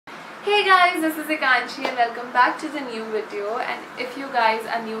Hey guys, this is Akanshi and welcome back to the new video. And if you guys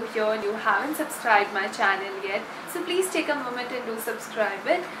are new here and you haven't subscribed my channel yet, so please take a moment and do subscribe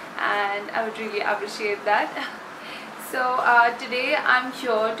it, and I would really appreciate that. So today I'm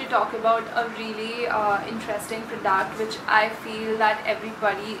here to talk about a really interesting product which I feel that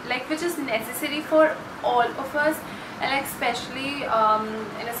everybody, which is necessary for all of us, and especially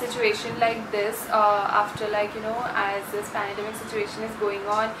in a situation like this, after as this pandemic situation is going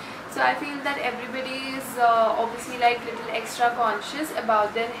on. So I feel that everybody is obviously little extra conscious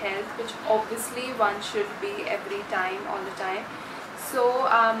about their health, which obviously one should be every time, all the time. So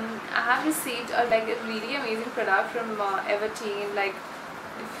I have received a really amazing product from EVERTEEN, if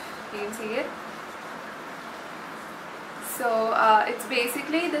you can see it. So it's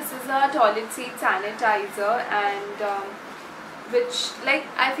basically, this is a toilet seat sanitizer, and which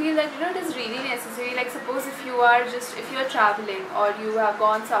I feel that it is really necessary. Suppose if you are traveling or you have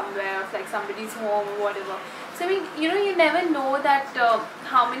gone somewhere, somebody's home or whatever. So I mean, you never know that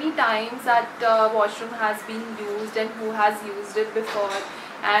how many times that washroom has been used and who has used it before,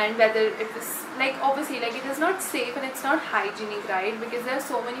 and whether it is obviously it is not safe and it's not hygienic, right? Because there are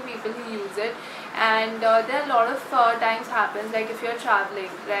so many people who use it, and there are a lot of times happens if you're traveling,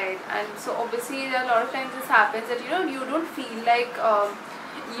 right? And so obviously there are a lot of times this happens that you don't feel like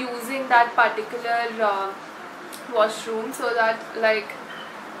using that particular washroom, so that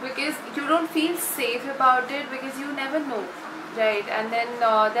because you don't feel safe about it, because you never know, right? And then there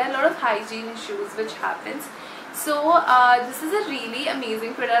are a lot of hygiene issues which happens. So this is a really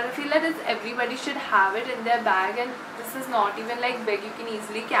amazing product. I feel that everybody should have it in their bag, and this is not even big. You can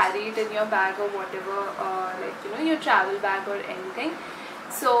easily carry it in your bag or whatever, your travel bag or anything.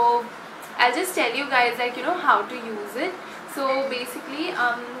 So I'll just tell you guys how to use it. So basically,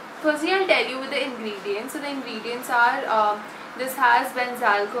 firstly I'll tell you the ingredients. So the ingredients are this has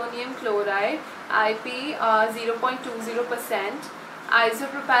benzalkonium chloride, IP 0.20%,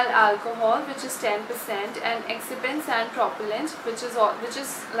 isopropyl alcohol, which is 10%, and excipients and propellants, which is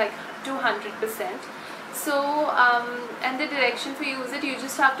 200%. So and the direction for use it, you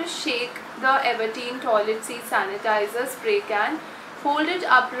just have to shake the EVERTEEN toilet seat sanitizer spray can, hold it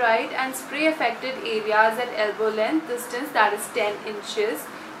upright and spray affected areas at elbow length distance, that is 10 inches,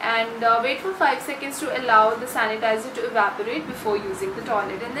 and wait for 5 seconds to allow the sanitizer to evaporate before using the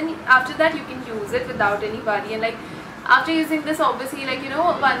toilet. And then after that you can use it without any worry. And after using this, obviously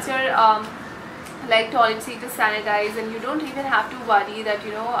once your toilet seat is sanitized, and you don't even have to worry that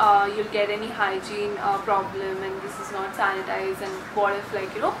you'll get any hygiene problem and this is not sanitized, and what if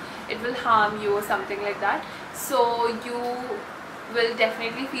it will harm you or something like that. So you will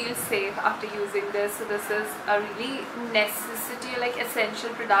definitely feel safe after using this. So this is a really necessity, essential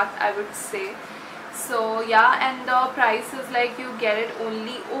product, I would say. So yeah, and the price is you get it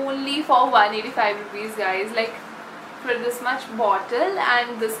only for 185 rupees, guys. For this much bottle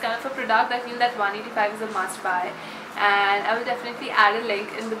and this kind of a product, I feel that 185 is a must buy, and I will definitely add a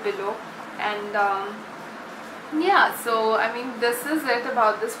link in the below. And yeah, so I mean, this is it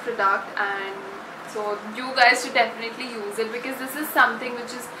about this product, and so you guys should definitely use it, because this is something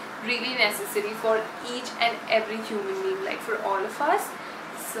which is really necessary for each and every human being, for all of us.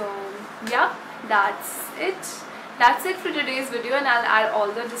 So yeah, that's it for today's video, and I'll add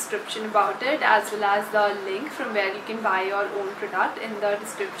all the description about it as well as the link from where you can buy your own product in the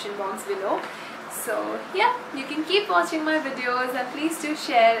description box below. So yeah, you can keep watching my videos, and please do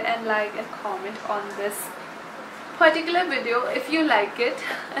share and like and comment on this particular video if you like it,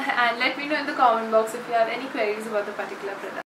 and let me know in the comment box if you have any queries about the particular product.